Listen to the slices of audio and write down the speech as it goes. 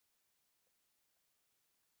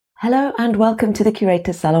Hello and welcome to the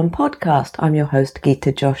Curator Salon podcast. I'm your host,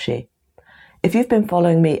 Geeta Joshi. If you've been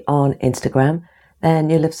following me on Instagram,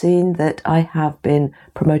 then you'll have seen that I have been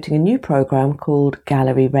promoting a new program called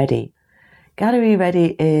Gallery Ready. Gallery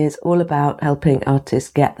Ready is all about helping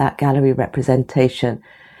artists get that gallery representation.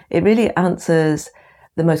 It really answers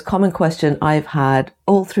the most common question I've had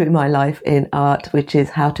all through my life in art, which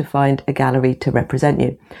is how to find a gallery to represent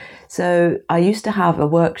you. So I used to have a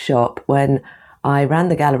workshop when I ran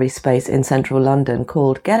the gallery space in central London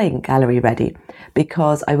called Getting Gallery Ready,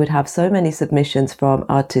 because I would have so many submissions from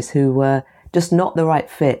artists who were just not the right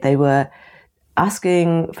fit. They were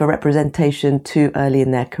asking for representation too early in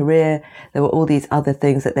their career. There were all these other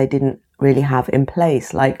things that they didn't really have in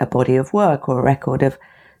place, like a body of work or a record of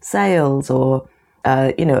sales or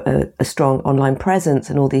a strong online presence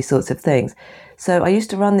and all these sorts of things. So I used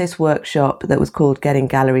to run this workshop that was called Getting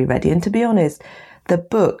Gallery Ready. And to be honest, the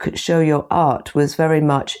book Show Your Art was very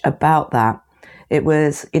much about that. It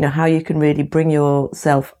was, how you can really bring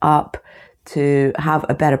yourself up to have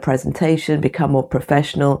a better presentation, become more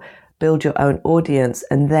professional, build your own audience,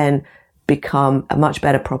 and then become a much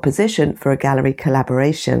better proposition for a gallery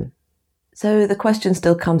collaboration. So the question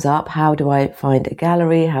still comes up, how do I find a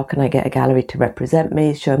gallery? How can I get a gallery to represent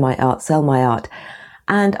me, show my art, sell my art?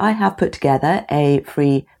 And I have put together a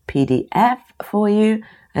free PDF for you,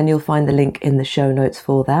 and you'll find the link in the show notes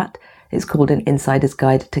for that. It's called An Insider's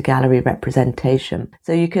Guide to Gallery Representation.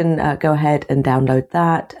 So you can go ahead and download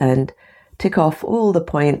that and tick off all the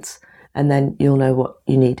points, and then you'll know what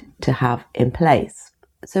you need to have in place.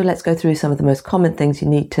 So let's go through some of the most common things you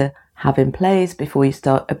need to have in place before you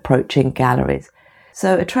start approaching galleries.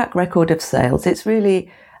 So a track record of sales. It's really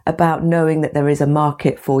about knowing that there is a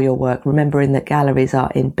market for your work, remembering that galleries are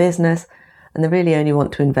in business and they really only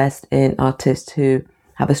want to invest in artists who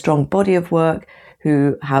have a strong body of work,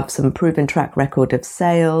 who have some proven track record of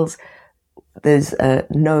sales. There's a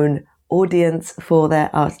known audience for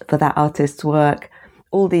that artist's work,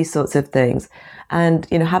 all these sorts of things. And,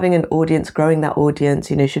 having an audience, growing that audience,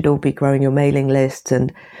 should all be growing your mailing lists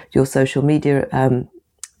and your social media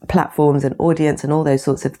platforms and audience and all those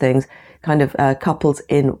sorts of things kind of couples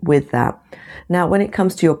in with that. Now, when it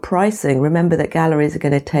comes to your pricing, remember that galleries are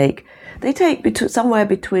going to take somewhere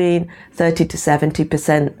between 30 to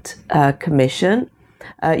 70% commission,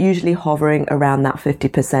 usually hovering around that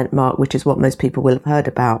 50% mark, which is what most people will have heard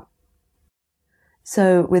about.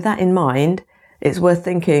 So with that in mind, it's worth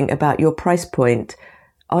thinking about your price point.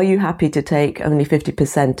 Are you happy to take only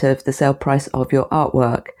 50% of the sale price of your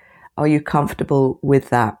artwork? Are you comfortable with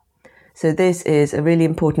that? So this is a really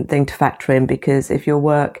important thing to factor in, because if your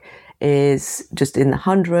work is just in the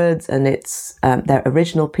hundreds and it's their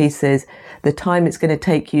original pieces, the time it's going to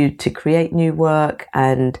take you to create new work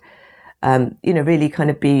and really kind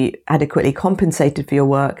of be adequately compensated for your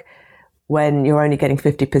work when you're only getting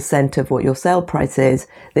 50% of what your sale price is,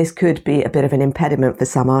 this could be a bit of an impediment for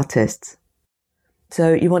some artists.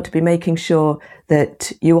 So you want to be making sure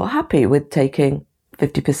that you are happy with taking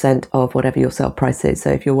 50% of whatever your sale price is. So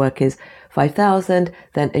if your work is $5,000,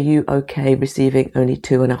 then are you okay receiving only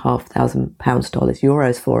 £2,500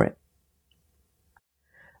 euros for it?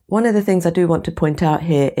 One of the things I do want to point out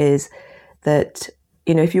here is that,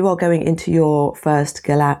 if you are going into your first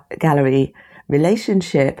gallery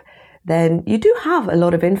relationship, then you do have a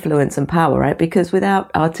lot of influence and power, right? Because without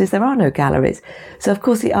artists, there are no galleries. So of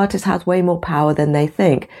course the artist has way more power than they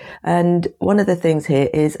think. And one of the things here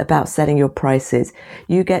is about setting your prices.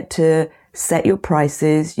 You get to set your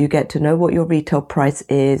prices. You get to know what your retail price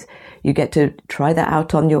is. You get to try that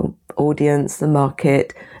out on your audience, the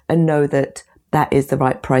market, and know that that is the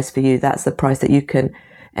right price for you. That's the price that you can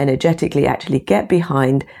energetically actually get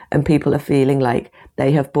behind, and people are feeling like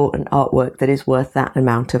they have bought an artwork that is worth that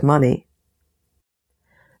amount of money.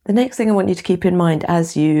 The next thing I want you to keep in mind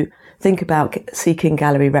as you think about seeking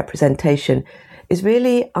gallery representation is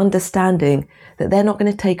really understanding that they're not going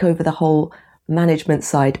to take over the whole management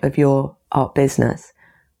side of your art business.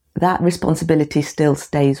 That responsibility still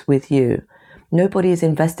stays with you. Nobody is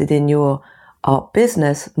invested in your art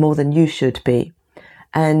business more than you should be.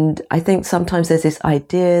 And I think sometimes there's this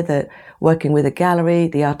idea that working with a gallery,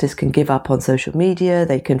 the artist can give up on social media,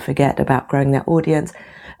 they can forget about growing their audience.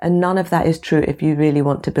 And none of that is true if you really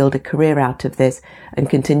want to build a career out of this and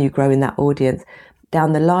continue growing that audience.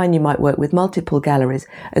 Down the line, you might work with multiple galleries.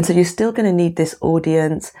 And so you're still going to need this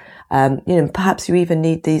audience. Perhaps you even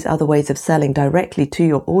need these other ways of selling directly to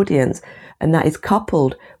your audience. And that is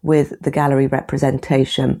coupled with the gallery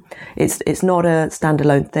representation. It's not a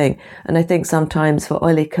standalone thing. And I think sometimes for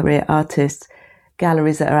early career artists,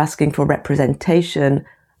 galleries that are asking for representation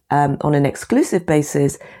on an exclusive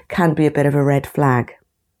basis can be a bit of a red flag.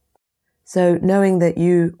 So knowing that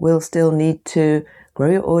you will still need to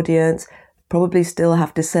grow your audience, probably still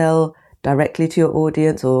have to sell directly to your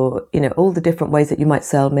audience, or, all the different ways that you might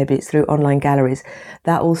sell, maybe it's through online galleries,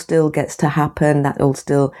 that all still gets to happen. That all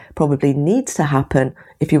still probably needs to happen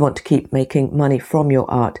if you want to keep making money from your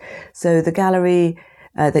art. So the gallery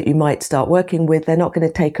that you might start working with, they're not going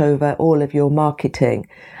to take over all of your marketing.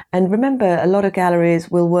 And remember, a lot of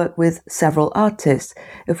galleries will work with several artists.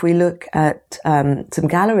 If we look at some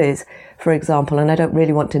galleries, for example, and I don't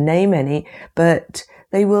really want to name any, but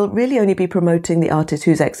they will really only be promoting the artist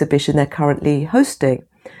whose exhibition they're currently hosting.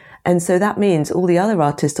 And so that means all the other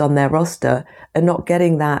artists on their roster are not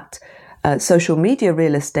getting that social media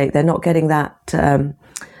real estate. They're not getting that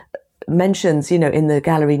mentions, in the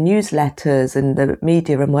gallery newsletters and the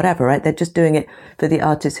media and whatever, right? They're just doing it for the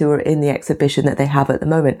artists who are in the exhibition that they have at the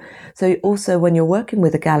moment. So also when you're working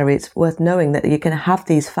with a gallery, it's worth knowing that you're going to have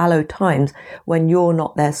these fallow times when you're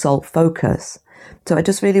not their sole focus. So I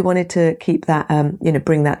just really wanted to keep that,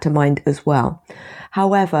 bring that to mind as well.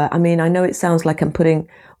 However, I know it sounds like I'm putting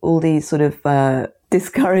all these sort of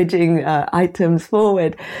discouraging items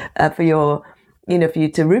forward for you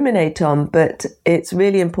to ruminate on, but it's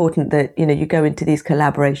really important that, you go into these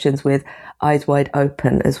collaborations with eyes wide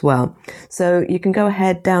open as well. So you can go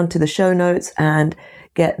ahead down to the show notes and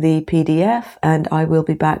get the PDF, and I will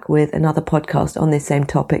be back with another podcast on this same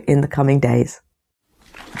topic in the coming days.